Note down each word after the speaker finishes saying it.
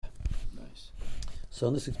So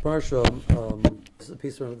in this week's parsha, this is a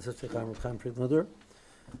piece from the Sister Chaim Friedlander.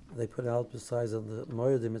 They put out, besides on the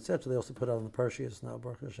Moedim, etc., they also put out on the Parshias now,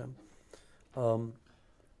 Baruch Hashem. So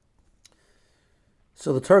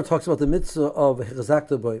the Torah talks about the mitzvah of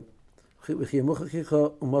Chazakta boy,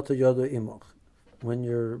 when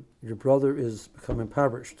your brother is become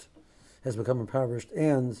impoverished,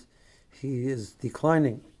 and he is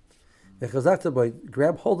declining. Chazakta boy,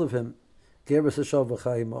 grab hold of him,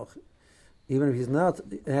 even if he's not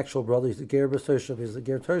an actual brother, he's a ger b'soshav, he's a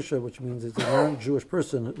ger toshav, which means he's a non-Jewish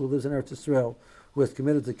person who lives in Eretz Yisrael, who is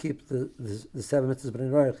committed to keep the 7 mitzvahs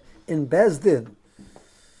b'nei Noach in Bezdin.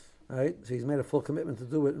 Right? So he's made a full commitment to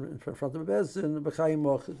do it in front of a Bezdin.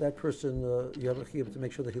 B'chayimach, that person, you have a chiyuv to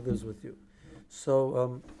make sure that he lives with you.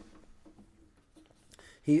 So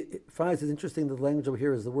he finds it interesting that the language over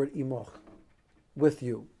here is the word imoch, with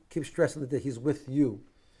you. Keep stressing that he's with you.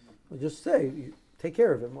 Well, just say, take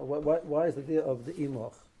care of him. Why is the idea of the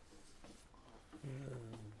imoch?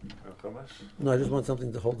 No, I just want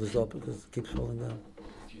something to hold this up because it keeps falling down.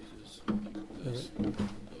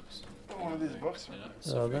 One of these books.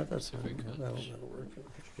 That's fine. That'll work. The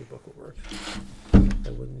history book will work.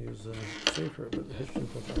 I wouldn't use Sefer, but the history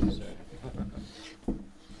book will work.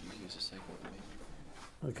 Use a second with me.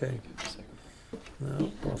 Okay.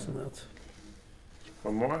 No, crossing out.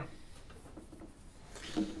 One more?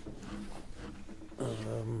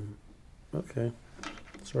 Okay.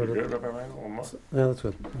 Sort of. Good, Rabbi Ryan? One more? Yeah, that's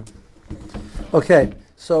good. Okay,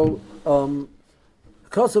 so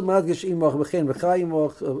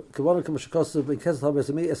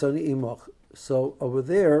so over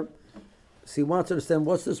there, so he wants to understand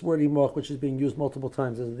what's this word imach, which is being used multiple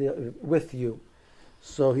times with you.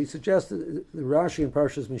 So he suggested the Rashi in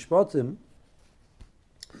Parshas Mishpatim.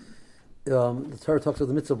 The Torah talks about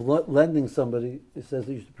the mitzvah of lending somebody. It says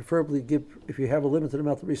that you should preferably give, if you have a limited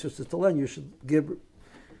amount of resources to lend, you should give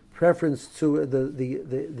preference to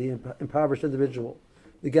the impoverished individual.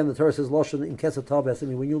 Again, the Torah says lashon in kesef tabes. I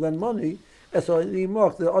mean, when you lend money,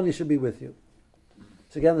 the ani should be with you.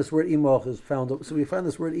 So again, this word imach is found. So we find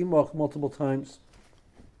this word imach multiple times.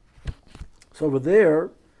 So over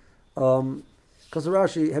there, because the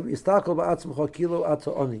Rashi have istakel ba'atzmcha kilo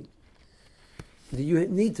ata ani. You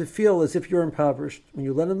need to feel as if you're impoverished. When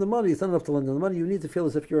you lend them the money, it's not enough to lend them the money. You need to feel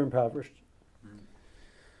as if you're impoverished.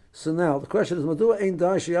 So now the question is, I'm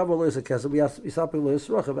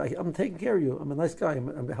taking care of you. I'm a nice guy.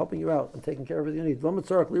 I'm helping you out. I'm taking care of everything you need.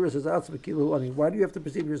 Why do you have to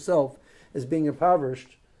perceive yourself as being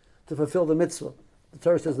impoverished to fulfill the mitzvah? The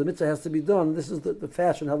Torah says the mitzvah has to be done. This is the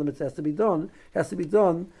fashion how the mitzvah has to be done. It has to be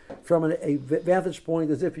done from a vantage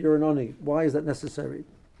point as if you're an ani. Why is that necessary?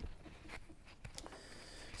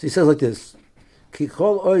 So he says like this: if you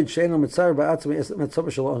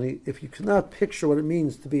cannot picture what it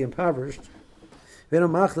means to be impoverished, you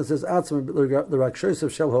don't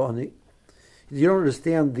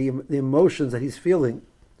understand the emotions that he's feeling.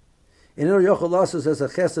 You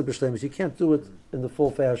can't do it in the full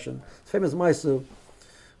fashion. It's famous Maisa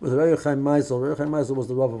with Rabbi Chaim Meisel. Rabbi Chaim Meisel was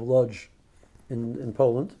the Rav of Lodz in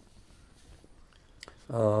Poland.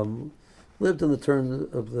 Lived in the turn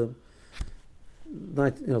of the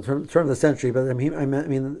turn of the century, but I mean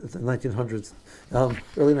the 1900s,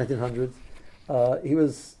 early 1900s. He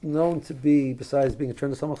was known to be, besides being a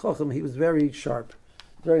turn of Talmid Chacham, he was very sharp,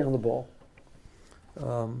 very on the ball.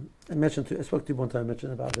 I spoke to you one time. I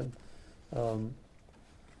mentioned about him.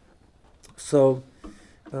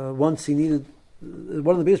 Once he needed,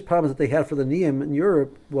 one of the biggest problems that they had for the Niyim in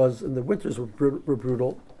Europe was, in the winters were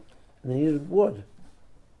brutal, and they needed wood.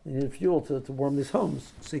 They needed fuel to warm these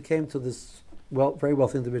homes. So he came to this very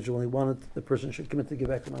wealthy individual, and he wanted the person should commit to give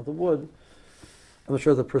X amount of wood. I'm not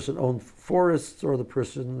sure the person owned forests or the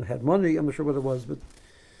person had money. I'm not sure what it was, but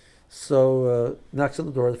so knocks on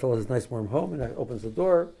the door. The fellow has a nice warm home, and opens the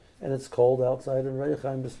door, and it's cold outside, and Rabbi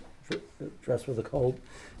Chaim is dressed for the cold.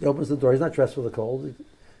 He opens the door. He's not dressed for the cold, and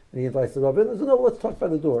he invites the Rav in. He says, "No, let's talk by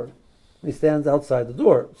the door." And he stands outside the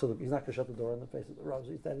door, so that he's not going to shut the door in the face of the Rav.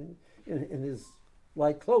 So he's standing in his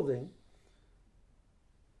light clothing.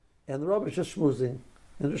 And the Rav is just schmoozing,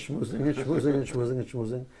 and just schmoozing, and schmoozing, and schmoozing, and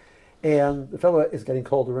schmoozing. And the fellow is getting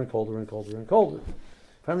colder and colder and colder and colder.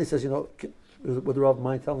 Finally he says, would the Rav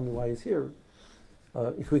mind telling me why he's here?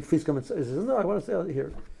 Could we please come and say? He says, no, I want to stay out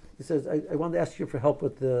here. He says, I wanted to ask you for help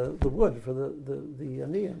with the wood for the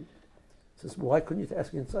aniyim. He says, well, why couldn't you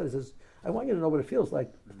ask me inside? He says, I want you to know what it feels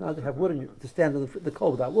like not to have wood to stand in the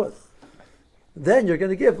cold without wood. Then you're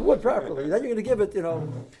going to give the wood properly. Then you're going to give it,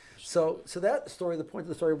 So that story, the point of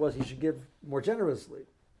the story was he should give more generously.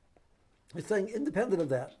 He's saying, independent of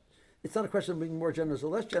that, it's not a question of being more generous or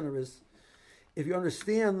less generous. If you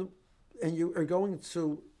understand and you are going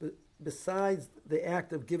to, besides the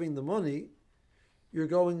act of giving the money, you're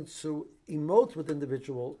going to emote with the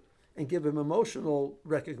individual and give him emotional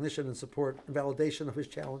recognition and support and validation of his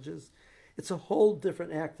challenges. It's a whole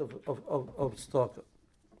different act of tzedakah.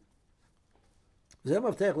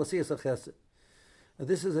 And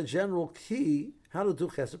this is a general key how to do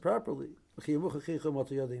chesed properly.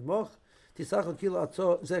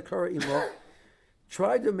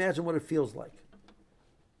 Try to imagine what it feels like.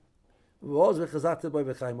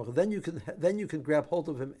 Then you can grab hold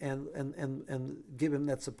of him and give him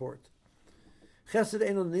that support. The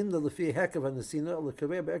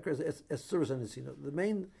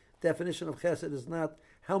main definition of chesed is not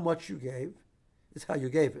how much you gave, it's how you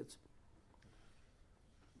gave it.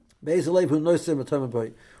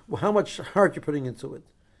 How much heart you're putting into it.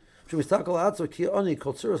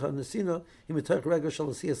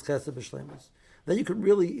 Then you can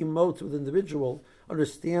really emote with the individual,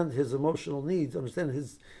 understand his emotional needs, understand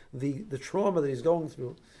the trauma that he's going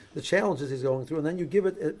through, the challenges he's going through, and then you give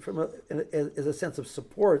it as a sense of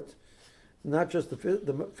support, not just the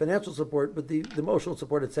financial support, but the emotional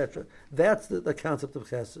support, etc. That's the concept of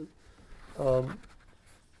chesed.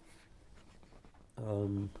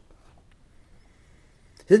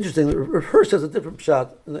 It's interesting. The Hirsch has a different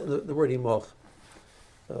shot in the word imoch.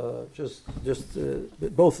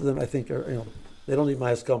 Both of them, I think, are they don't need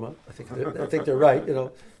my haskama. I think they're right.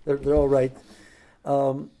 They're all right.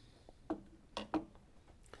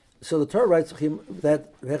 So the Torah writes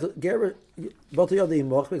that the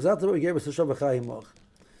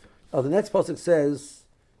next pasuk says,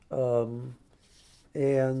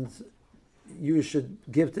 and you should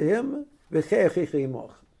give to him.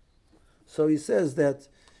 So he says that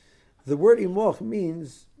the word imoch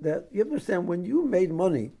means that you understand when you made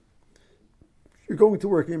money, you're going to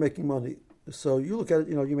work and you're making money. So you look at it,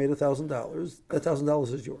 you made $1,000. That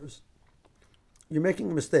 $1,000 is yours. You're making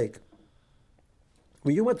a mistake.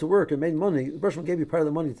 When you went to work and made money, the person gave you part of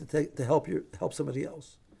the money to help somebody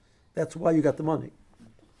else. That's why you got the money.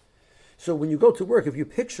 So when you go to work, if you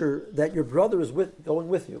picture that your brother is going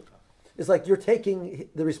with you, it's like you're taking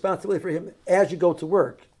the responsibility for him as you go to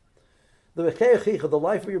work. The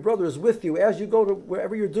life of your brother is with you as you go to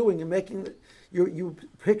wherever you're doing and making. You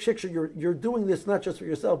picture you're doing this not just for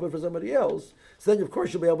yourself but for somebody else. So then of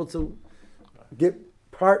course you'll be able to get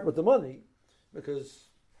part with the money because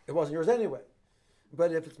it wasn't yours anyway.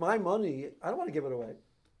 But if it's my money, I don't want to give it away.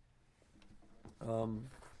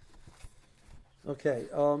 Okay,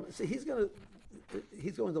 so he's going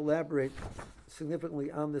to elaborate significantly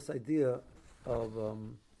on this idea of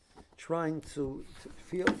trying to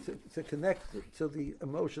feel, to connect to the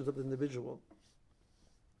emotions of the individual.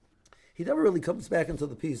 He never really comes back into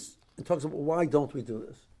the piece and talks about why don't we do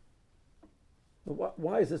this?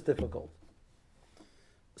 Why is this difficult?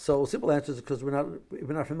 So simple answer is because we're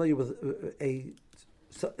not familiar with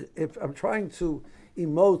So if I'm trying to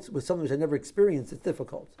emote with something which I never experienced, it's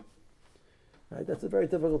difficult. Right? That's a very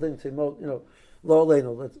difficult thing to emote. Lo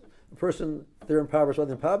aleinu. That's a person, they're impoverished. When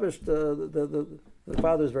they're impoverished, the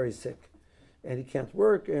father is very sick, and he can't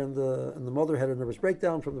work, and the mother had a nervous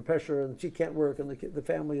breakdown from the pressure, and she can't work, and the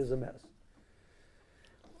family is a mess.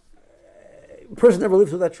 A person never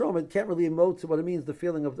lived through that trauma. It can't really emote to what it means, the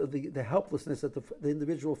feeling of the helplessness that the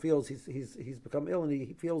individual feels. He's become ill, and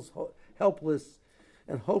he feels helpless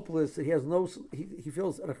and hopeless. He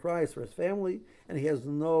feels a crisis for his family, and he has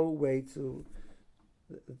no way to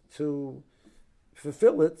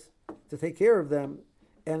fulfill it, to take care of them,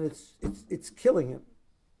 and it's killing him.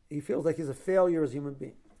 He feels like he's a failure as a human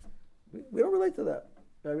being. We don't relate to that.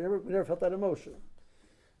 Right? We never felt that emotion.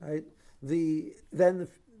 Right? The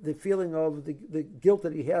feeling of the guilt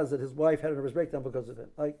that he has that his wife had a nervous breakdown because of him.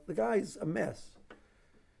 Like, the guy's a mess.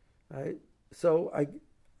 Right? So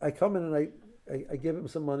I come in and I give him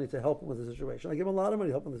some money to help him with the situation. I give him a lot of money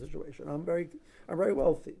to help him with the situation. I'm very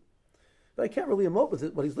wealthy. But I can't really emote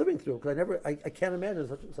with what he's living through because I can't imagine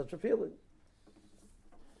such a feeling.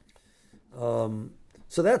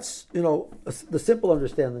 So that's, the simple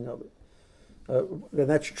understanding of it. And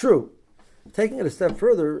that's true. Taking it a step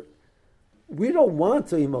further, we don't want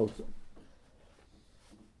to emote.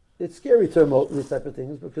 It's scary to emote in these type of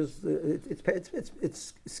things because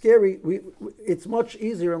it's scary. It's much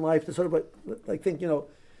easier in life to sort of like think,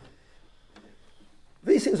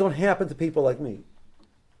 these things don't happen to people like me.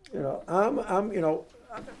 I'm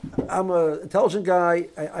an intelligent guy.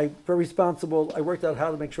 I'm very responsible. I worked out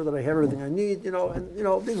how to make sure that I have everything I need. These are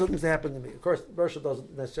things that happen to me. Of course, Russia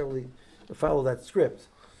doesn't necessarily follow that script.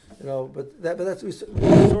 But that's we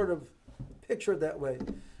sort of picture it that way.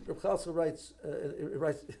 Reb Chalsel writes.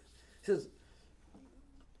 He says,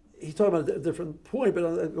 he's talking about a different point, but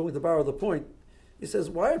I'm going to borrow the point. He says,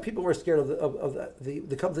 why are people more scared of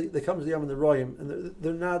the comes to the Yom and the Royim, and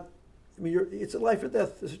they're not? I mean, it's a life or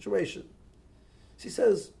death situation. So he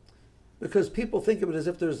says, because people think of it as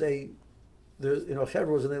if there's Chevra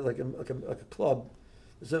was in there like a club.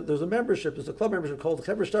 There's a membership. There's a club membership called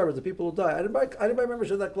Chevra Shtar, the people who die. I didn't buy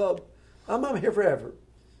membership in that club. I'm here forever.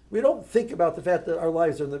 We don't think about the fact that our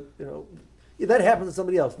lives are in the that happens to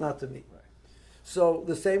somebody else, not to me. Right. So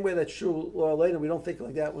the same way that Shul Lo Aleinu, we don't think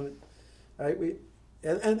like that when, right?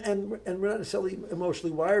 And we're not necessarily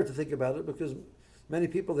emotionally wired to think about it, because many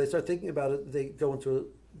people, they start thinking about it, they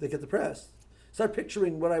get depressed. Start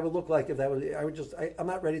picturing what I would look like if that was. I'm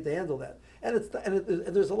not ready to handle that. And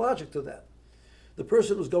there's a logic to that. The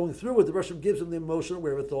person who's going through it, the Russian gives them the emotional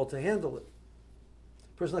wherewithal to handle it.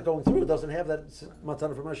 The person not going through it doesn't have that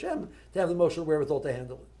matana from Hashem to have the emotional wherewithal to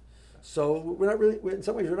handle it. So in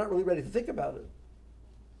some ways, we're not really ready to think about it.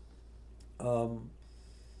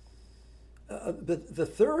 But the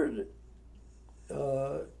third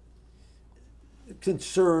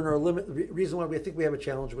concern or reason why we think we have a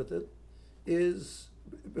challenge with it is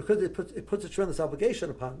because it puts a tremendous obligation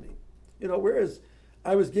upon me. Whereas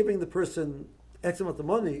I was giving the person X amount of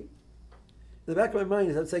money, in the back of my mind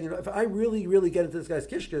is I'm saying, if I really, really get into this guy's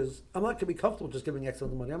kishkas, I'm not going to be comfortable just giving X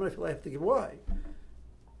amount of money. I'm going to feel I have to give Y.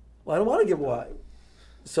 Well, I don't want to give Y.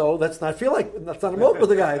 So let's not feel like, that's not a motive with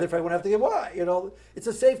the guy, therefore I won't have to give Y. It's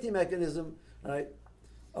a safety mechanism, right?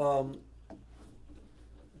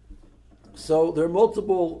 So there are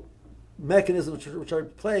multiple mechanisms which are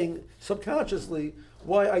playing subconsciously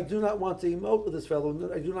why I do not want to emote with this fellow,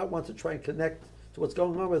 and I do not want to try and connect to what's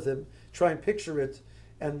going on with him, try and picture it,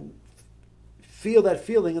 and feel that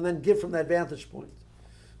feeling, and then give from that vantage point.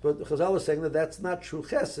 But Chazal is saying that that's not true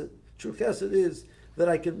chesed. True chesed is that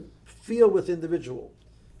I can feel with the individual.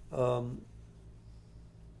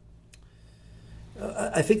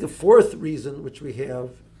 I think the fourth reason which we have,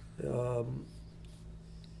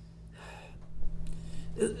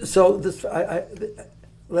 let's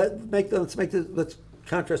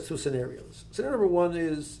contrast two scenarios. Scenario number one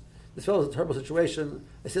is this fellow's in a terrible situation.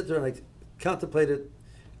 I sit there and I contemplate it,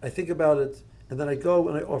 I think about it, and then I go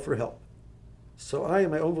and I offer help. So I,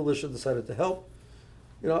 in my own volition, decided to help.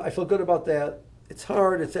 I feel good about that. It's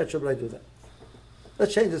hard, etc., but I do that.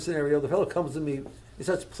 Let's change the scenario. The fellow comes to me, he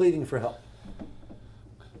starts pleading for help.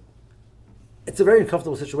 It's a very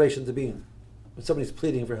uncomfortable situation to be in when somebody's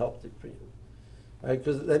pleading for help for you, right?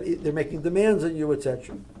 Because they're making demands on you,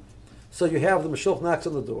 etc. So you have the mashulch knocks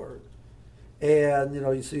on the door, and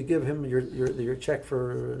so you give him your check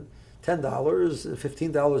for $10,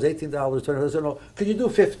 $15, $18, $20. No, could you do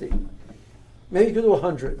 50? Maybe you could do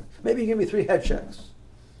 100. Maybe you give me 3 head checks.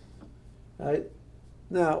 Right?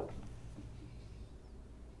 Now,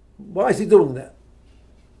 why is he doing that?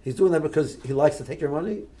 He's doing that because he likes to take your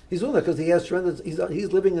money. He's doing that because he has tremendous.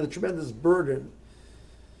 He's living in a tremendous burden,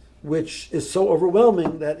 which is so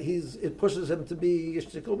overwhelming that it pushes him to be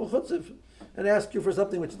yishtikul b'chutziv and ask you for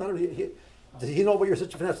something which is not really. Does he know what your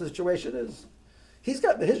financial situation is? His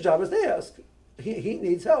job is to ask. He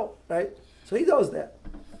needs help, right? So he does that.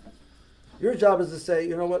 Your job is to say,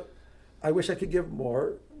 you know what? I wish I could give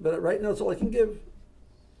more, but right now it's all I can give.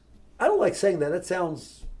 I don't like saying that. That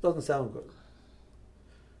doesn't sound good.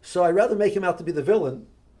 So I'd rather make him out to be the villain,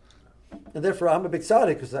 and therefore I'm a big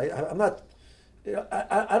tzaddik because I'm not.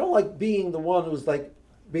 I don't like being the one who's like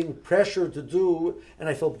being pressured to do, and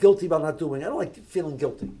I feel guilty about not doing. I don't like feeling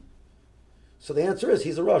guilty. So the answer is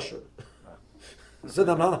he's a Rusher. So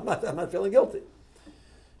I'm not feeling guilty.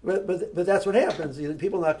 But that's what happens.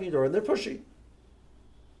 People knock on your door and they're pushy,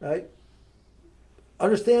 right?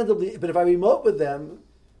 Understandably, but if I remote with them,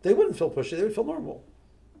 they wouldn't feel pushy. They would feel normal.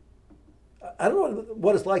 I don't know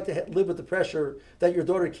what it's like to live with the pressure that your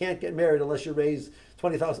daughter can't get married unless you raise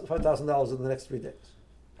 $5,000 in the next 3 days.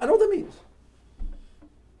 I know what that means.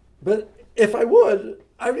 But if I would,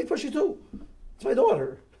 I'd be pushy too. It's my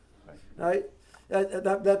daughter, right? There's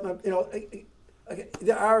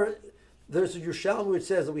a Yerushalmi which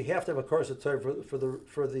says that we have to have a course of Torah for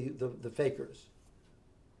the fakers.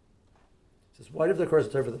 It says, why do we have the course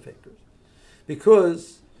of Torah for the fakers?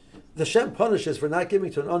 Because the Shem punishes for not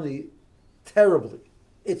giving to an Ani terribly.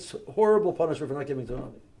 It's horrible punishment for not giving to an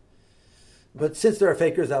Ani. But since there are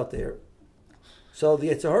fakers out there, so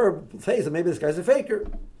it's a horrible phase that maybe this guy's a faker.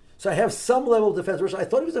 So I have some level of defense. I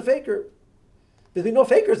thought he was a faker. There'd be no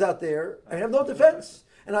fakers out there. I have no defense.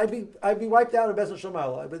 And I'd be wiped out in Beis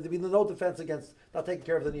Shomala. There'd be no defense against not taking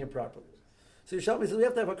care of the niyam properly. So Yerushalmi says we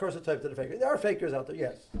have to have a course of type to the faker. There are fakers out there,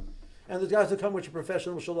 yes. And there's guys who come which are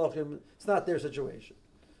professional shalachim. It's not their situation.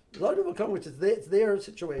 A lot of people come which it's their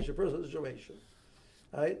situation, personal situation,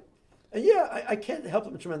 right? And yeah, I can't help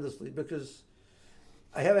them tremendously because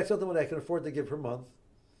I have X amount of money I can afford to give per month,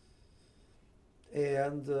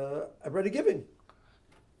 and I'm already giving.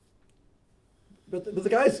 But the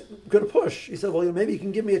guy's going to push. He said, "Well, maybe you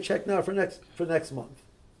can give me a check now for next month,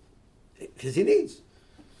 because he needs."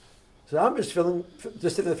 So I'm just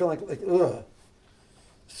sitting there feeling like ugh.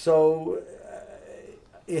 So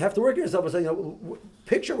you have to work yourself and say,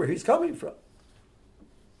 picture where he's coming from.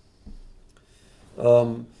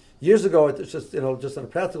 Years ago, it's just just on a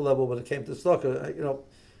practical level, when it came to tzedakah,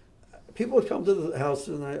 people would come to the house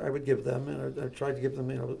and I would give them, and I tried to give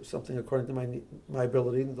them something according to my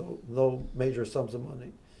ability, no major sums of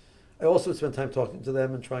money. I also would spend time talking to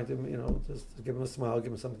them and trying to just give them a smile,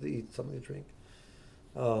 give them something to eat, something to drink.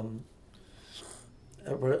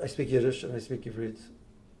 I speak Yiddish and I speak Yiddish,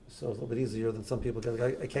 so it's a little bit easier than some people.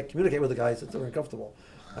 I can't communicate with the guys; it's very uncomfortable.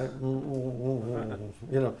 At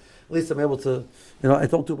least I'm able to. I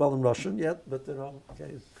don't do well in Russian yet, but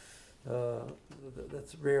okay.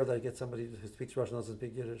 That's rare that I get somebody who speaks Russian and doesn't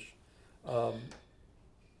speak Yiddish. But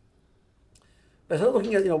I started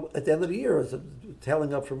looking at at the end of the year, as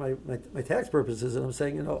tallying up for my tax purposes, and I'm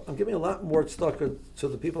saying I'm giving a lot more tzedakah to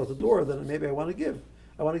the people at the door than maybe I want to give.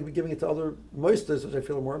 I want to be giving it to other moisters, which I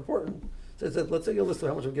feel are more important. So I said, let's take a list of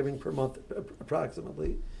how much I'm giving per month,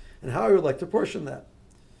 approximately, and how I would like to portion that.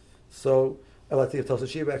 So I like to give Tulsa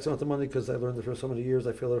Shiva X amount of money because I learned it for so many years.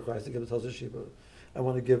 I feel it requires to give to Tulsa Shiva. I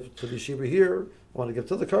want to give to the Shiva here. I want to give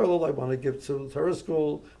to the Carlo. I want to give to the Torah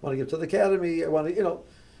school. I want to give to the academy. I want to,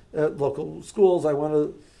 local schools. I want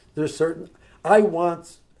to. There's certain. I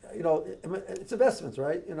want. It's investments,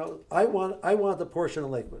 right? I want the portion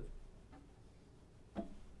in Lakewood.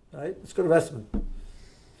 Right? It's a good investment.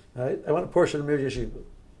 Right? I want a portion of Mir Yeshiva.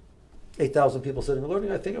 8,000 people sitting and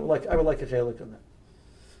learning. I think I would like a chelik on that.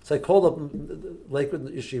 So I called up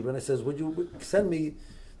Lakewood Yeshiva and I says, "Would you send me?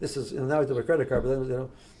 This is now I do my credit card, but then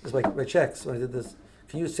it's my checks when I did this.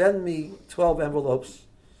 Can you send me 12 envelopes?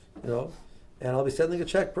 And I'll be sending a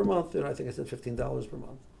check per month. I think I said $15 per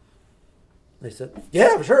month." They said,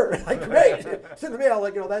 "Yeah, sure, like great." Send the mail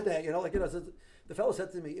that day. So the fellow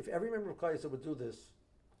said to me, "If every member of Klal Yisrael would do this,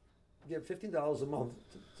 give $15 a month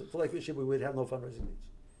to Lakewood Yeshiva, we would have no fundraising needs."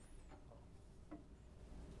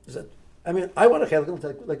 He said, I want to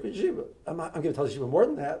chelik like Yeshiva. I'm giving Tulsa Yeshiva more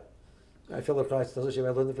than that. I feel like Tulsa Yeshiva.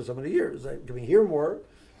 I've learned it for so many years. I'm giving here more,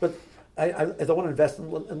 but I don't want to invest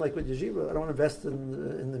in Lakewood Yeshiva. I don't want to invest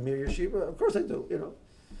in the Mir Yeshiva. Of course I do.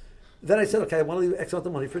 Then I said, okay, I want to leave X amount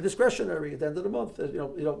of money for discretionary at the end of the month.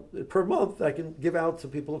 Per month I can give out to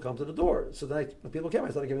people who come to the door. So then when people came, I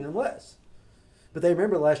started giving them less. But they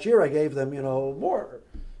remember last year I gave them more.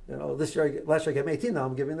 Last year I gave them 18. Now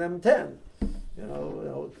I'm giving them 10.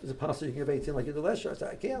 Is it possible you can give 18 like you did last year? I said,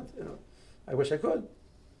 I can't. I wish I could,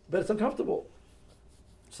 but it's uncomfortable.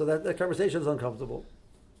 So that conversation is uncomfortable.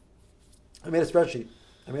 I made a spreadsheet.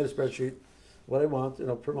 What I want,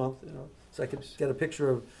 per month, so I could get a picture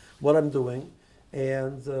of what I'm doing,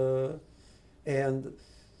 and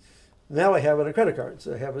now I have it on a credit card.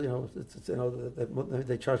 So I have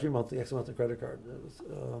they charge me monthly X amount of credit card,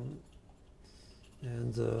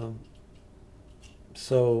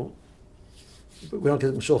 so. But we don't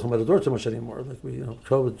get Shulchan at the door too much anymore. Like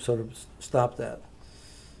COVID sort of stopped that.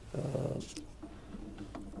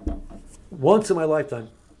 Once in my lifetime,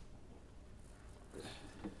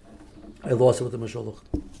 I lost it with the Mashulach.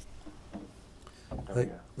 The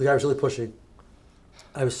guy was really pushy.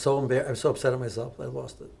 I was so embarrassed. I was so upset at myself. I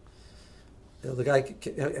lost it. The guy,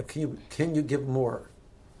 can you give more?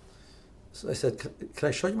 So I said, can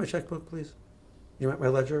I show you my checkbook, please? You want my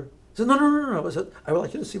ledger? He said, no. I said, I would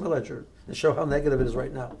like you to see my ledger and show how negative it is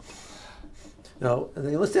right now. And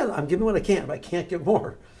then you understand, I'm giving what I can, but I can't give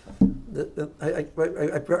more. I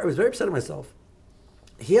was very upset at myself.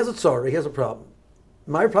 He has a tzara, he has a problem.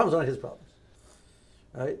 My problems are not his problems.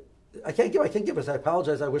 Right? I can't give. I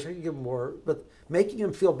apologize, I wish I could give more, but making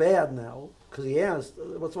him feel bad now, because he asked,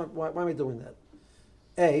 why am I doing that?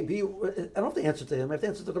 A, B, I don't have to answer to him, I have to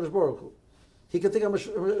answer to Kodesh Baruch Hu. He can think I'm a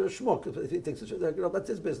schmuck if he thinks that's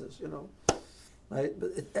his business, Right?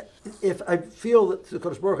 But if I feel that to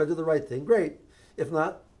Kodesh Baruch Hu I did the right thing, great. If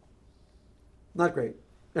not, not great.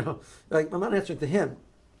 I'm not answering to him.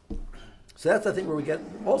 So that's the thing where we get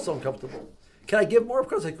also uncomfortable. Can I give more? Of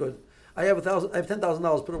course I could. I have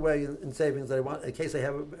 $10,000 put away in savings that I want in case I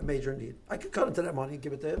have a major need. I could cut into that money and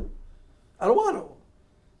give it to him. I don't want to.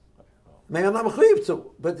 Maybe I'm not mechuyev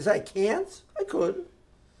to, but to say I can't, I could.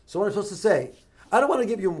 So what am I supposed to say? I don't want to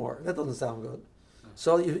give you more. That doesn't sound good.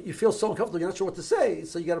 So you feel so uncomfortable, you're not sure what to say,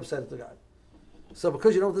 so you get upset at the guy. So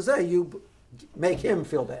because you don't know what to say, you make him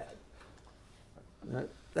feel bad. Right?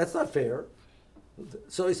 That's not fair.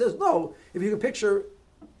 So he says, no, if you can picture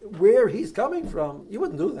where he's coming from, you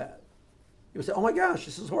wouldn't do that. You would say, oh my gosh,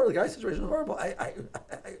 this is horrible. The guy's situation is horrible. I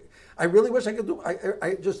really wish I could do.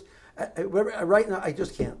 Right now, I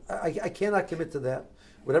just can't. I cannot commit to that.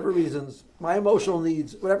 Whatever reasons, my emotional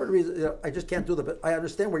needs, whatever reason, I just can't do that. But I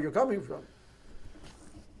understand where you're coming from.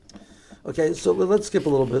 Okay, so let's skip a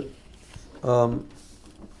little bit. So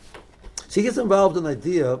he gets involved in the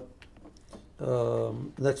idea, the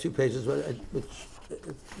next few pages, which will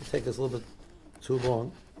take us a little bit too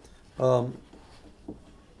long,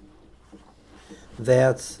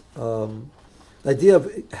 that the idea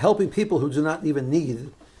of helping people who do not even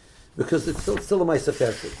need, because it's still a mice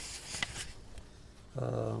effective.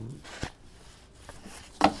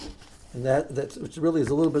 And that's which really is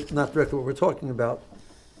a little bit not directly what we're talking about,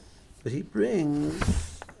 but he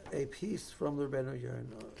brings a piece from the Rebbeinu Yonah,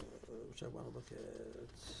 which I want to look at.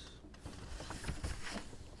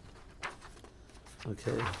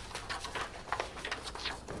 Okay.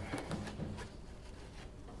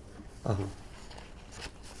 Uh-huh.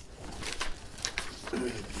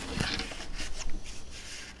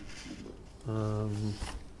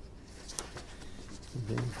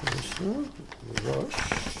 Rosh.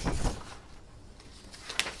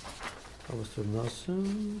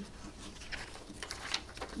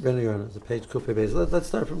 Rebbeinu Yonah, the page Kuf Pei. Let's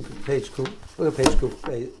start from page Kuf. Look at page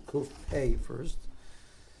Kuf Pei first.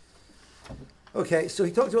 Okay, so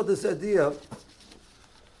he talks about this idea,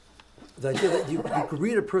 the idea that you could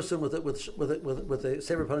read a person with a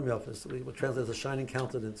Sefer Panim Yafis, we would translate as a shining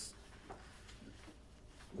countenance.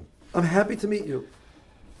 I'm happy to meet you.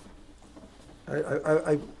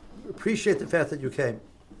 I appreciate the fact that you came.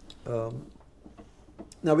 Now,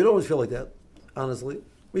 we don't always feel like that, honestly.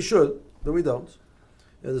 We should, but we don't.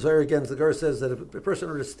 The Zohar again, the Gemara says that if a person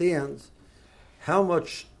understands how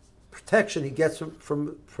much protection he gets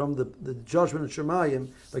from the judgment of Shemayim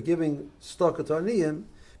by giving stock to Aniyim,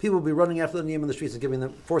 people will be running after the Aniyim in the streets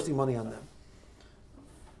and forcing money on them.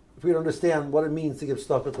 If we don't understand what it means to give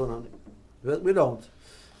stock to an Aniyim. But we don't.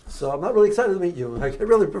 So I'm not really excited to meet you. I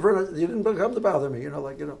really prefer you didn't come to bother me,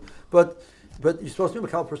 But you're supposed to be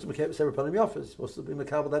a Makabel person, Sefer Panim Yafis. You're supposed to be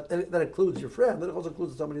Makabel. That includes your friend. That also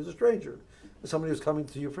includes somebody who's a stranger, somebody who's coming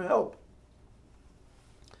to you for help.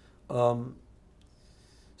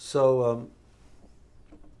 So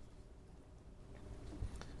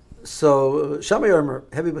Shammai Omer,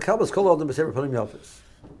 heavy Makabel's Kol Adam Sefer Panim Yafis.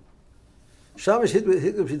 Shamish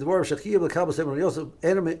hidgub shidvar shachiyah l'kabel sefer Yosef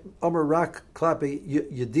enam Omer rak klapi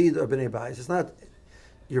yedid or bnei bayis. It's not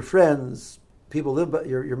your friends, people live by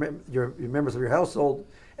your members of your household.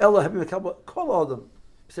 Ella having makabel kol adam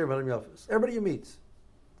sefer Panim Yafis. Everybody you meet.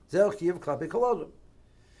 Zel chiyav klapi kol adam.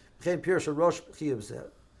 Chen pirush rosh chiyav zeh.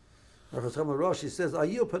 Rav Chaim Rosh, he says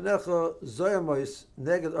ayu panecha zoyamois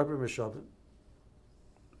neged arbim mishavim.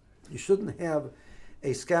 You shouldn't have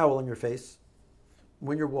a scowl on your face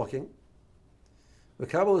when you're walking. You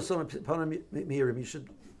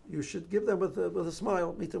should give them with a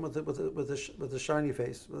smile, meet them with a shiny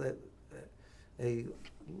face, with a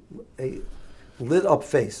lit up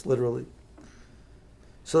face, literally.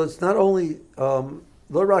 So it's not only lo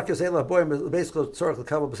rak yasei boyim basically tzarich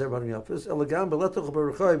l'kabel b'sefer Panim Yafis elegam b'letoch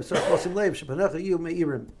b'ruchayim tzarich losim leiv shepanecha yu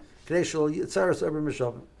meirim k'nei shel yitzaros eber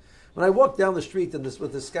mishavim. When I walk down the street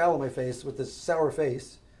with this scowl on my face, with this sour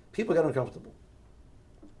face, people get uncomfortable.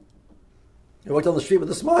 I walk down the street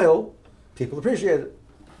with a smile, people appreciate it.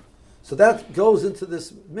 So that goes into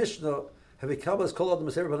this Mishnah,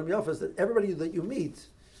 that everybody that you meet,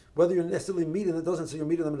 whether you're necessarily meeting, it doesn't say you're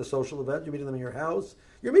meeting them in a social event, you're meeting them in your house,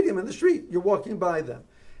 you're meeting them in the street, you're walking by them.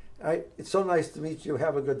 Right? It's so nice to meet you,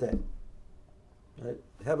 have a good day. Right?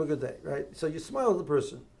 Have a good day, right? So you smile at the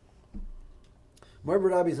person. Marv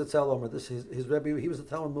Rabbi Zatzal Omer, his Rebbe, he was the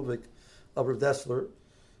Talmud Muvik of Rav Dessler.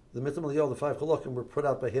 The Mitzvah L'Yo, the 5 Chalakim, were put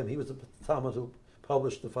out by him. He was the Talmud who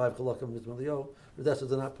published the 5 Chalakim Mitzvah L'Yo. Rav Dessler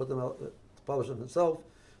did not put them out, publish them himself.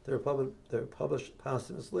 They were published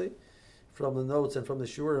posthumously from the notes and from the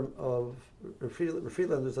Shurim of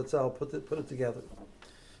Freelanders Zatzal put it together.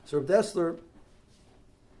 So Rav Dessler,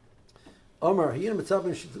 Omar, he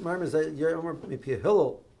mitzavim shitmarim zay Omar mipi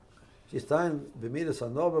Hillel, sheistain b'midas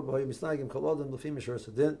hanova b'hoy misnagim kolodem l'fim mishur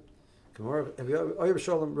sadin. Kamar Oyev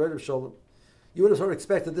Shalom, Red of Shalom. You would have sort of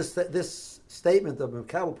expected this statement of a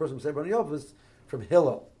Makabel person from Sefer Panim Yafis from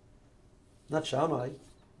Hillel, not Shammai.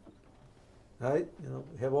 Right?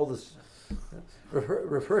 We have all this.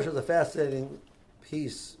 Rav Hirsch has a fascinating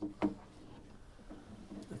piece in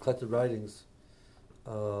collected writings.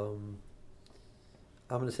 I'm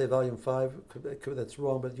going to say volume 5. That's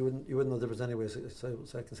wrong, but you wouldn't know the difference anyway. So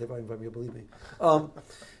I can say volume 5. You'll believe me.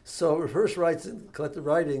 So Rav Hirsch writes in collected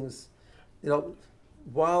writings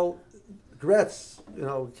while Gretz,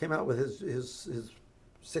 came out with his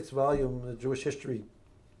 6-volume Jewish history.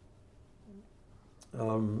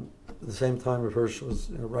 At the same time, Rav Hirsch was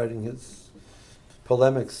writing his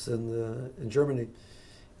polemics in Germany,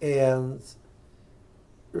 and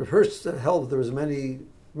Rav Hirsch held there was many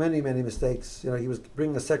mistakes. He was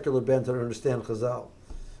bringing a secular bent to understand Chazal.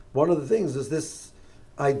 One of the things is this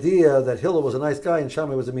idea that Hillel was a nice guy and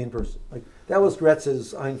Shammai was a mean person. Like that was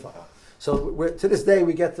Gretz's Einfall. So to this day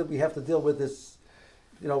we have to deal with this,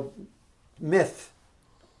 myth.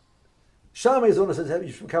 Shammai is the one that says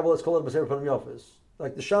you should Kabbalah. Let's call it Maser Panim Yofis.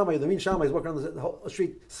 Like the Shammai, the mean Shammai is walking on the whole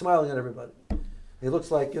street smiling at everybody. He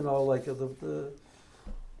looks like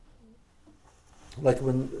like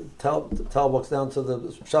when Tal walks down to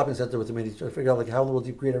the shopping center with him, and he's trying to figure out how in the world do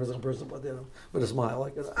you greet every single person, but with a smile,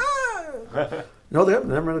 like they're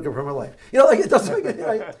never looking for my life. It doesn't make it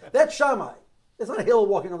right. That's Shammai. It's not Hill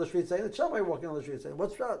walking on the street saying. It's Shammai walking on the street saying,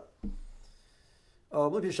 "What's that?"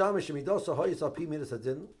 Everybody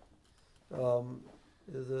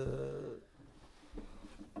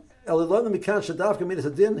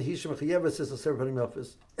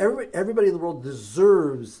in the world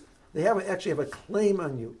deserves. They actually have a claim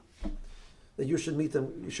on you that you should meet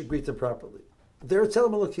them. You should greet them properly. They're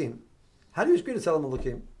Tzelem Elokim. How do you greet a Tzelem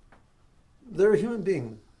Elokim? They're a human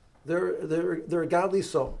being. They're a godly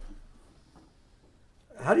soul.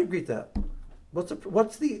 How do you greet that? What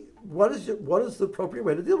is the appropriate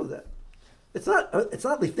way to deal with that? It's not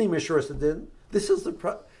lifnei mishuras hadin. This is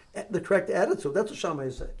the correct attitude. That's what Shammai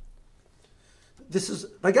is saying. This is,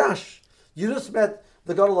 my gosh, you just met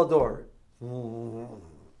the Gadol Hador.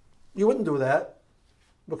 You wouldn't do that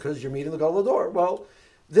because you're meeting the Gadol Hador. Well,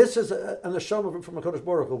 this is an neshama from a Kodesh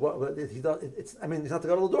Baruch Hu. He's not the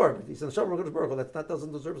Gadol Hador, but he's an neshama from a Kodesh Baruch Hu. That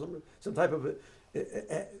doesn't deserve some type of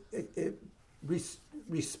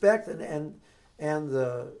respect and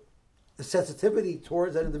sensitivity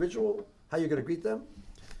towards that individual. How you're going to greet them?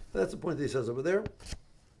 That's the point that he says over there.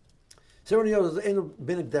 Ceremony is ein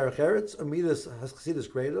binig derech eretz, amidas hasidus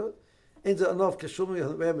greater. Ein ze enough keshumi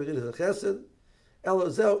v'em b'ridas chesed. Elo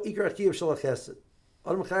zeu ikar akiv shel chesed.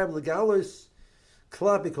 Adam chayav legalos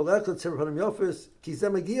klap b'kol echad tzemar panim yofis ki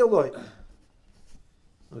zeh magia loy.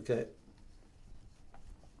 Okay.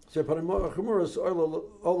 So panim chamuras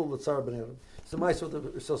all l'tzar b'nei. So Ma'aser with the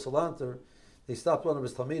Rosh Salanter, they stopped one of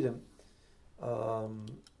his talmidim.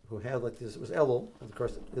 Who had like this, it was Elul, and of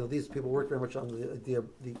course these people worked very much on the idea of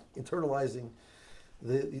the internalizing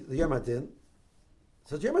the Yom HaDin.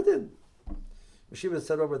 So Yom HaDin. Yeshiva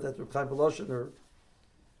said over that Reb Chaim Volozhiner,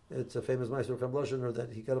 it's a famous Ma'aser Reb Chaim Volozhiner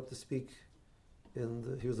that he got up to speak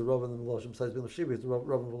he was the Rav in the Volozhin, besides being the Yeshiva, he was the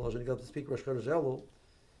Rav in the Volozhin, he got up to speak Rosh Chodesh Elul,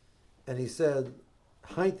 and he said,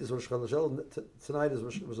 Heint is Rosh Chodesh Elul, tonight was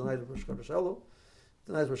the night of Rosh Chodesh Elul,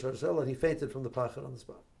 tonight is Rosh Chodesh Elul, and he fainted from the pachad on the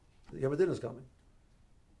spot. The Yom HaDin is coming.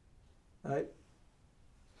 Right?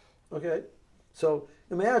 Okay. So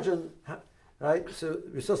imagine, right? So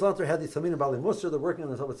Rosh Salanter had these Talmidim Bali Musar, they're working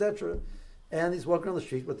on themselves, etc. And he's walking on the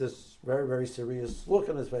street with this very, very serious look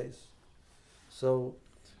on his face. So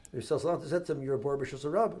Rosh Salanter said to him, "You're a Bor B'Shus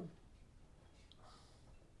Rabbin.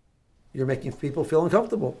 You're making people feel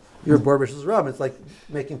uncomfortable. You're a Bor B'Shus Rabbin. It's like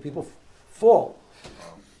making people fall."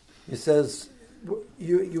 He says,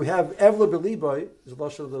 "You have Evla B'Liboy, is the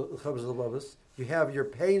Lashon of the Chavos Levavos. You have your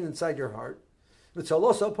pain inside your heart. But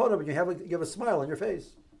you have a smile on your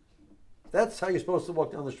face. That's how you're supposed to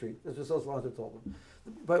walk down the street." That's what Salanter told him.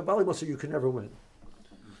 By Bali Musar, you can never win.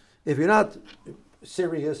 If you're not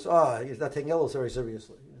serious, you're not taking Elul very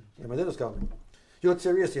seriously. My dinner's coming. You look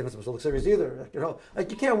serious, you're not supposed to look serious either.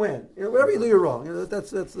 You can't win. Whatever you do, you're wrong.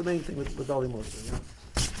 That's the main thing with Bali Musar.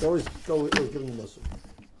 Always giving the Musar.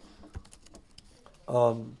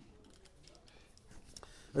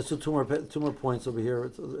 Let's do two more points over here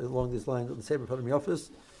along these lines of the Sefer Panim Yofis.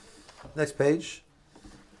 Next page.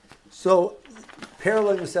 So,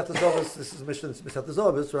 paralleling Masechet Zovos, this is Mishnah Masechet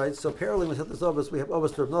Zovos, right? So, paralleling Masechet Zovos, we have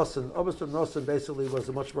Avos Rav Nosson. Avos Rav Nosson basically was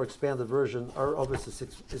a much more expanded version. Our Avos is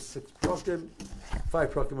six prokim,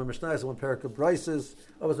 5 prokim are Mishnayos, and 1 parak of Brises.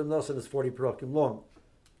 Avos Rav Nosson is 40 prokim long.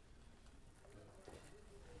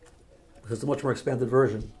 Because it's a much more expanded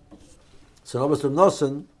version. So, Avos Rav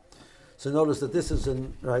Nosson. So notice that this is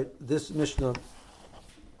this Mishnah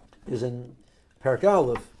is in Parak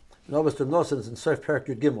Aleph, and Avos Rav Nosson is in Seif Parak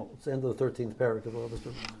Yud Gimel. It's the end of the 13th parak of Avos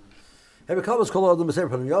Rav Nosson. Every Kalvas Kol Adam B'Sefer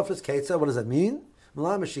Panim Yofis Keitza. What does that mean?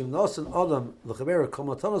 Malam Mishim Nosson Adam L'Chaber Kol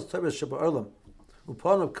Matanos Teves Sheba'Olam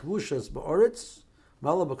Upan of Kavushas Ba'Oretz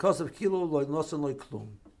Malam B'Kasav Kilo Lo Nosson Lo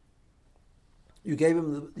Klum. You gave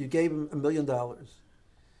him $1 million,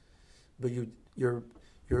 but you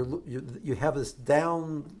you have this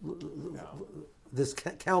this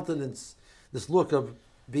countenance, this look of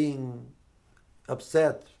being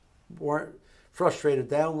upset, or frustrated,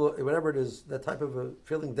 down, whatever it is, that type of a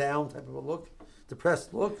feeling down, type of a look,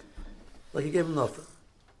 depressed look, like you gave him nothing.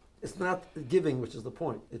 It's not giving, which is the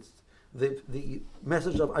point. It's the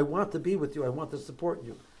message of, I want to be with you, I want to support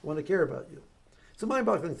you, I want to care about you. It's a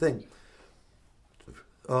mind-boggling thing.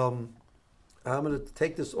 I'm going to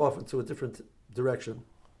take this off into a different direction.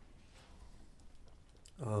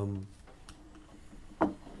 I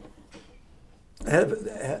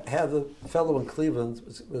had a fellow in Cleveland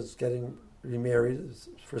was getting remarried. His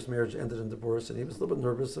first marriage ended in divorce, and he was a little bit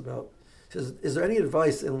nervous about. He says, "Is there any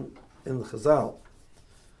advice in Chazal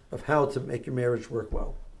of how to make your marriage work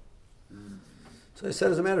well?" So I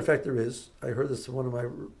said, as a matter of fact, there is. I heard this from one of my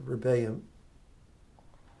rebbeim.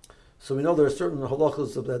 So we know there are certain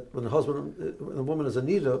halachas of that when a woman is a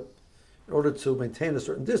nida, in order to maintain a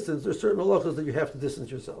certain distance, there are certain halachas that you have to distance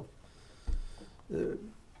yourself.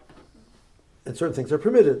 And certain things are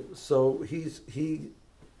permitted. So he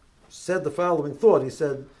said the following thought. He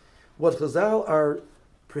said, what Chazal are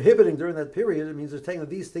prohibiting during that period, it means they're saying that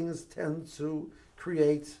these things tend to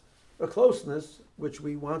create a closeness, which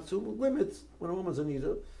we want to limit when a woman's a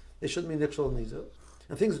nida. They shouldn't be nixal nida.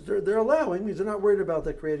 And things they're allowing means they're not worried about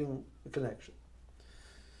that creating a connection.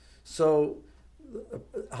 So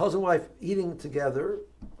husband and wife eating together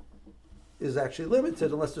is actually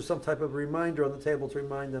limited unless there's some type of reminder on the table to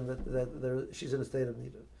remind them that she's in a state of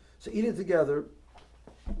nida. So eating together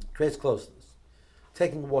creates closeness.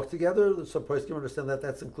 Taking a walk together, some person can understand that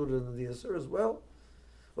that's included in the Yisur as well.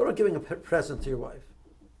 What about giving a present to your wife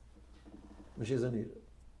when she's in nida?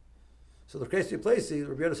 So the Kresi Plesi,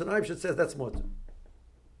 Rabbi Yonasan Eibshit says that's mutter.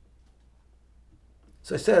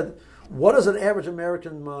 So I said, what does an average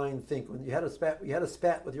American mind think when you had a spat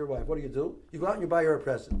with your wife? What do? You go out and you buy her a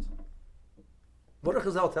present. What are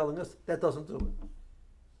Chazal telling us? That doesn't do it.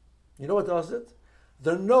 You know what does it?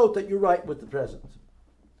 The note that you write with the present.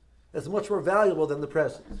 That's much more valuable than the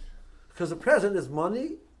present. Because the present is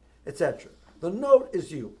money, etc. The note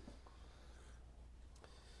is you.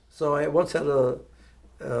 So I once had a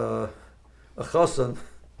chassan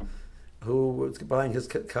who was buying his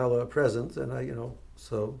kala a present, and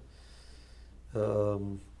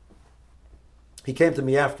he came to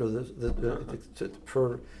me after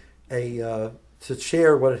to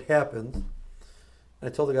share what had happened. And I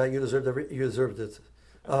told the guy, you deserved it.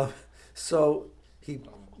 So he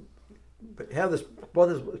bought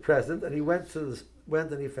his present, and he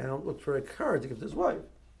looked for a card to give to his wife,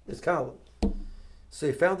 his kala. So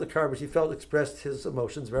he found the card which he felt expressed his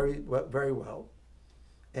emotions very, very well,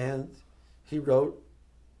 and he wrote,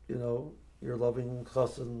 your loving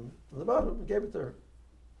chassan on the bottom, and gave it to her.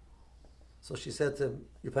 So she said to him,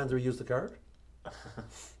 you plan to reuse the card?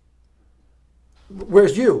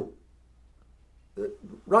 Where's you?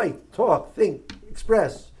 Write, talk, think,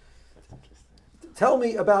 express. Tell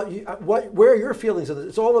me about you, where are your feelings in this?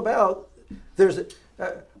 It's all about, there's Moshe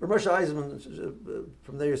Eisenman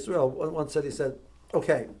from the Yisrael once said, he said,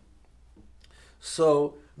 okay,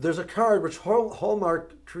 so there's a card which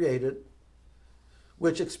Hallmark created,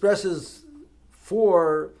 which expresses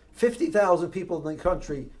for 50,000 people in the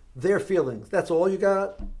country their feelings. That's all you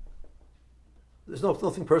got? There's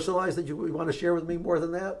nothing personalized that you want to share with me more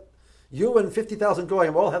than that? You and 50,000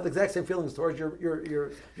 goyim all have the exact same feelings towards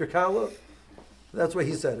your kala? That's why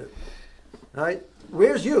he said it. Right?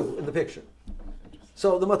 Where's you in the picture?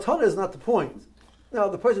 So the matana is not the point. Now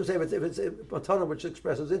the person would say if it's a matana which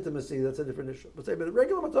expresses intimacy, that's a different issue. But say, but a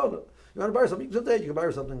regular matana, you want to buy her something, you can buy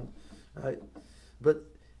her something, right? But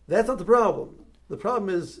that's not the problem. The problem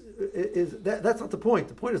is that's not the point.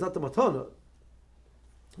 The point is not the matana.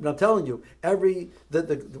 But I'm telling you,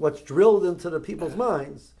 what's drilled into the people's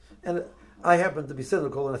minds, and I happen to be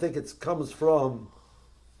cynical, and I think it comes from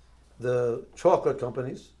the chocolate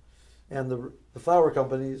companies and the flower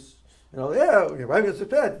companies. Buy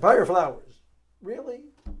her flowers. Really?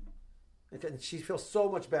 And she feels so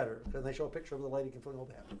much better because they show a picture of the lady feeling all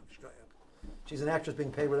happy. She's an actress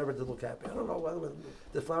being paid whatever to look happy. I don't know whether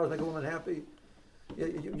the flowers make a woman happy.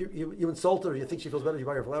 You insult her. You think she feels better. You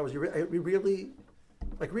buy her flowers. You really?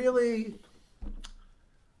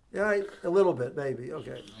 Yeah, a little bit, maybe.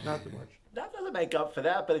 Okay, not too much. That doesn't make up for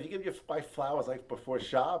that, but if you give your wife flowers like before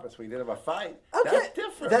Shabbos, when you didn't have a fight, okay. That's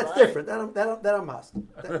different. That's right? different. That I'm must.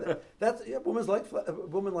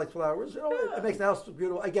 Women like flowers. It makes the house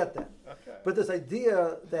beautiful. I get that. Okay. But this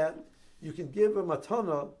idea that you can give a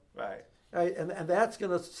matana, right, and that's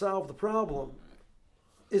going to solve the problem,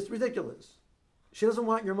 is ridiculous. She doesn't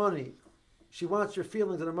want your money. She wants your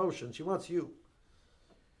feelings and emotions. She wants you.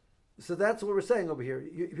 So that's what we're saying over here.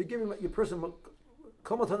 If you're giving your person, but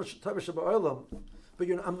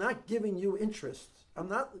I'm not giving you interest. I'm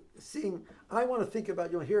not seeing. I want to think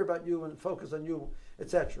about you and hear about you and focus on you,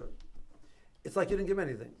 etc. It's like you didn't give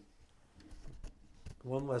anything.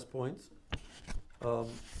 One last point.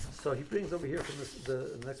 So he brings over here from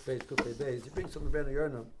the next page, Kufay Beis. He brings from the Ben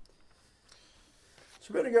Yarna.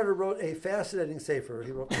 So Ben Yarna wrote a fascinating sefer.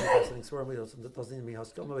 He wrote a fascinating sefer. It doesn't even mean how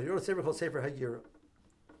skilled, but he wrote a sefer called Sefer Hayira.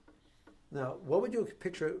 Now, what would you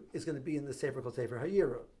picture is going to be in the sefer called Sefer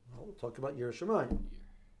Hayira? Well, we'll talk about Yirah Shamayim.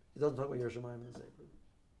 It doesn't talk about Yirah Shamayim in the sefer.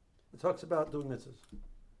 It talks about doing mitzvahs.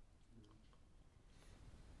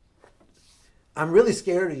 I'm really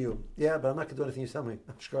scared of you. Yeah, but I'm not going to do anything you tell me.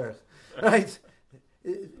 Right?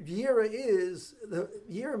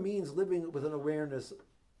 Yira means living with an awareness.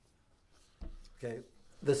 Okay,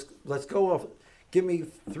 let's go off. Give me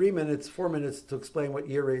 3 minutes, 4 minutes to explain what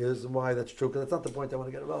Yira is and why that's true, because that's not the point I want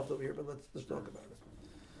to get involved over here, but let's talk about it.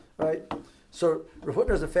 All right? So, Rav Hutner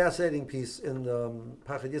has a fascinating piece in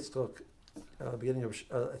Pachad Yitzchok, beginning of,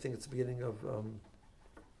 I think it's the beginning of,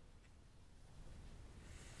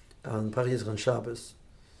 on Pachad Yitzchok on Shabbos.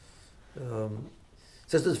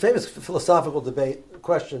 Says there's a famous philosophical debate,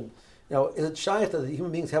 question, is it shaykh that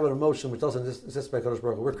human beings have an emotion which doesn't exist by Kodesh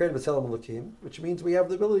Baruch Hu? We're created with Tzelem Elokim, which means we have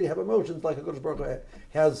the ability to have emotions like a Kodesh Baruch Hu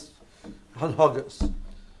has hanhagas,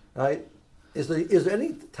 right? Is there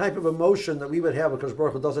any type of emotion that we would have because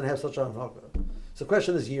Baruch Hu doesn't have such a hanhaga? So the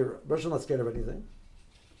question is Yira. Baruch Hu is not scared of anything.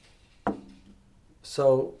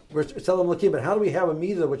 So we're Tzelem Elokim, but how do we have a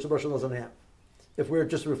midah which the Baruch Hu doesn't have? If we're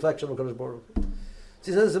just a reflection of Kodesh Baruch Hu.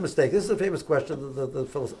 So he says it's a mistake. This is a famous question that the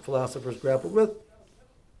philosophers grappled with.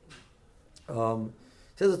 He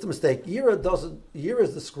says it's a mistake. Yira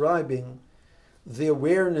is describing the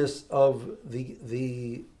awareness of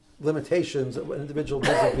the limitations of an individual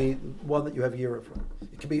doesn't be one that you have Yira from.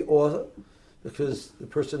 It can be awe, because the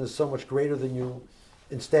person is so much greater than you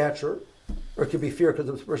in stature, or it could be fear because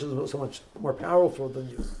the person is so much more powerful than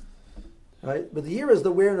you. Right? But the Yira is the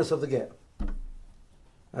awareness of the gap.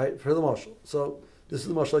 Right? For the marshal. So this is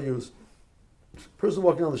the marshal I use. Person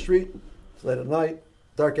walking on the street, it's late at night,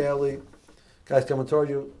 dark alley, guys coming toward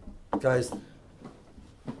you, guys,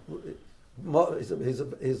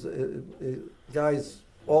 guys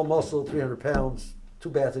all muscle, 300 pounds, 2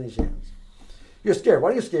 bats in each hand. You're scared.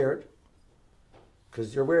 Why are you scared?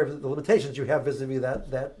 Because you're aware of the limitations you have vis-a-vis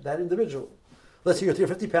that individual. Let's say you're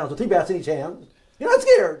 350 pounds with 3 bats in each hand. You're not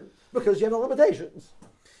scared because you have no limitations.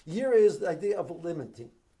 Yira is the idea of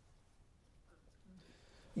limiting.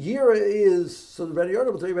 Yira is, so the Rebbe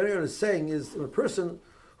Yarda is saying is a person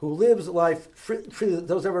who lives life freely,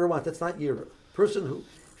 does whatever he wants. That's not Yira. A person who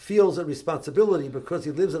feels a responsibility because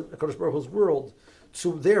he lives in HaKadosh Baruch Hu's world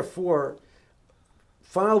to therefore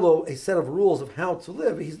follow a set of rules of how to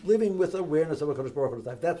live. He's living with awareness of HaKadosh Baruch Hu's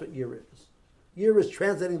life. That's what Yira is. Yira is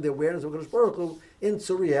translating the awareness of HaKadosh Baruch Hu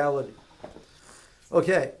into reality.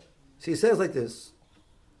 Okay, so he says like this.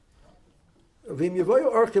 V'im yevoyu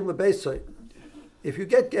orchim lebeisoi. If you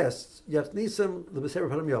get guests, yachnisem lebesever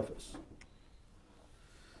panim yofos.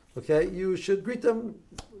 Okay, you should greet them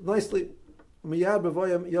nicely. Miyad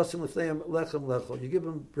bevoyim yosim lefneim lechem lechol. You give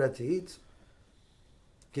them bread to eat.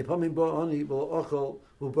 Kipamim bo ani bo ochol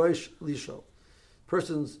uboish lisho.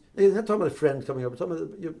 Persons, you're not talking about a friend coming over. Talking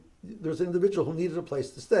about there's an individual who needed a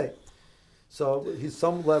place to stay. So he's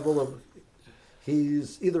some level of,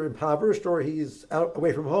 he's either impoverished or he's out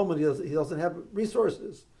away from home and he doesn't have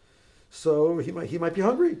resources. So he might be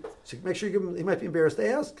hungry. So make sure you give him. He might be embarrassed to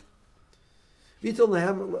ask.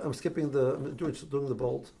 I'm skipping I'm doing the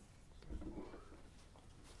bold.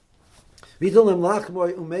 Give him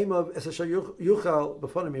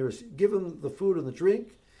the food and the drink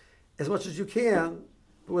as much as you can,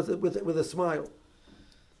 with a smile.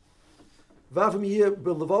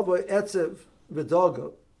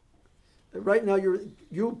 Right now,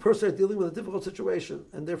 you personally are dealing with a difficult situation,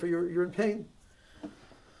 and therefore you're in pain.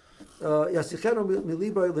 You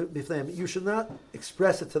should not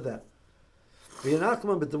express it to them.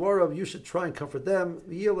 You should try and comfort them.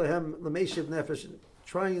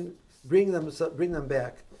 Try and bring them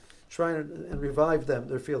back. Try and revive them,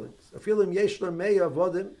 their feelings. You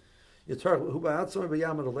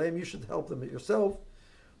should help them yourself.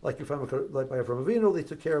 Like you find like by Avraham Avinu, they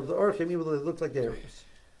took care of the Orchim, even though they looked like Arabs.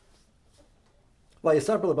 Well, you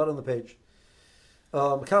start about on the page.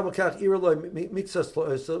 So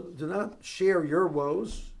do not share your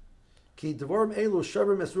woes. They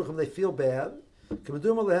feel bad.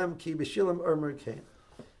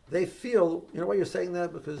 They feel, you know why you're saying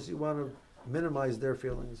that? Because you want to minimize their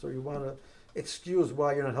feelings, or you want to excuse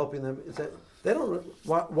why you're not helping them. It's that they don't.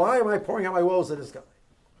 Why am I pouring out my woes at this guy?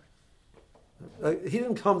 He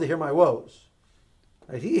didn't come to hear my woes.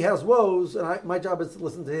 Right? He has woes, and my job is to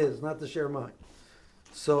listen to his, not to share mine.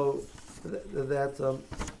 So that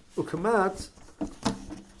ukamat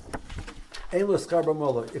ein lo schar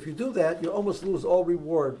b'mola. If you do that, you almost lose all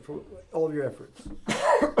reward for all of your efforts,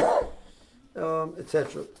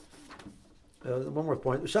 etc. One more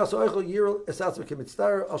point. You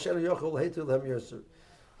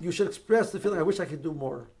should express the feeling, I wish I could do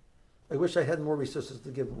more. I wish I had more resources to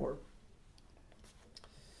give more.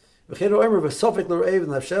 So the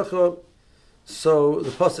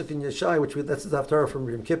pasuk in Yeshai, that's the haftarah from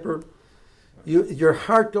Yom Kippur, your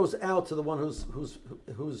heart goes out to the one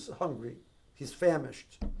who's hungry. He's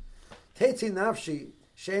famished. Teitzi nafshi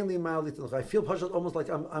she'en ma'al litnach. I feel almost like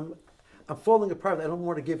I'm falling apart. I don't have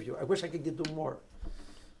more to give you. I wish I could do more.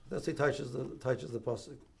 That's he touches the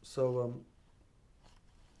pasuk. So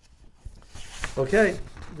okay,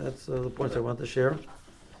 that's the points I want to share.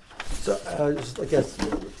 So just I guess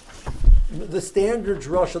the standard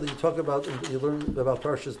drasha that you talk about, you learn about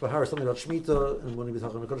Parshas Bahar, something about Shemitah, and when he was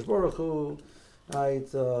talking about Kodesh Baruch Hu, right,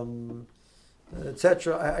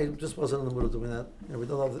 etc. I just wasn't in the mood of doing that. We've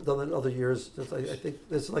done it other years. I think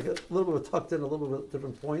it's like a little bit of tucked in, a little bit of a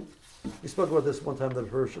different point. We spoke about this one time that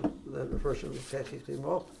Hershel came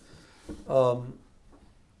off.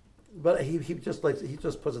 But he just puts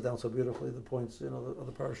it down so beautifully, the points, of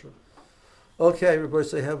the parsha. Okay, everybody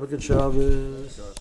say have a good Shabbos.